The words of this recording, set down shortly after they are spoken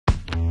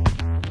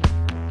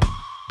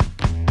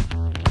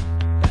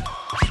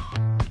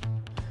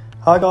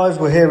Hi guys,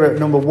 we're here at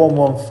number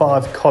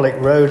 115 Collick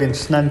Road in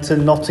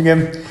Sneinton,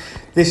 Nottingham.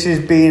 This is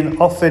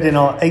being offered in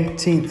our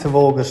 18th of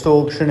August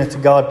auction at a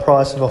guide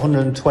price of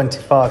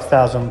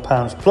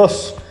 £125,000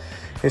 plus.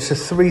 It's a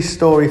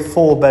 3-storey,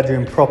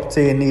 4-bedroom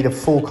property in need of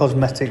full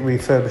cosmetic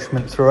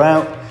refurbishment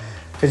throughout.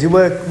 As you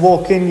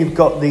walk in, you've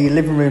got the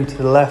living room to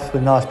the left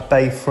with a nice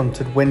bay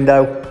fronted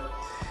window.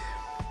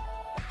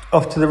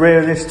 Off to the rear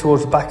of this,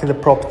 towards the back of the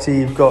property,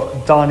 you've got a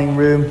dining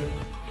room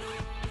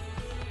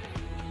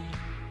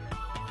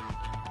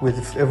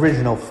with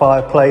original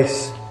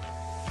fireplace,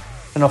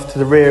 and off to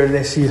the rear of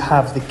this you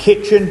have the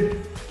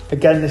kitchen.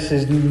 Again, this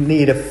is in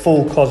need of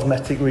full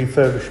cosmetic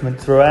refurbishment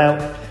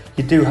throughout.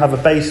 You do have a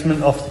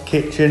basement off the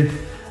kitchen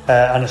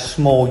and a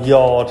small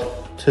yard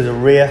to the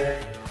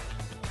rear.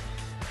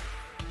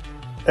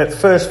 At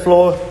first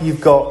floor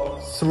you've got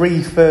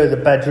 3 further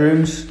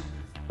bedrooms,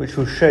 which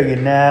we'll show you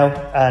now,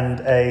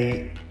 and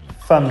a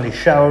family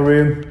shower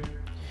room.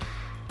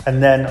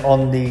 And then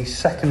on the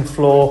second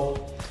floor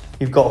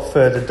you've got a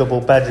further double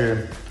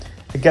bedroom.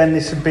 Again,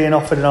 this is being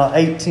offered in our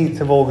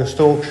 18th of August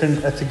auction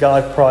at a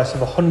guide price of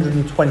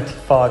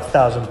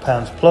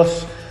 £125,000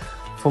 plus.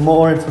 For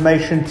more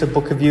information to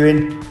book a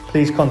viewing,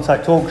 please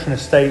contact Auction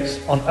Estates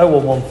on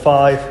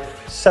 0115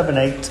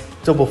 78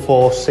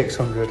 44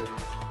 600.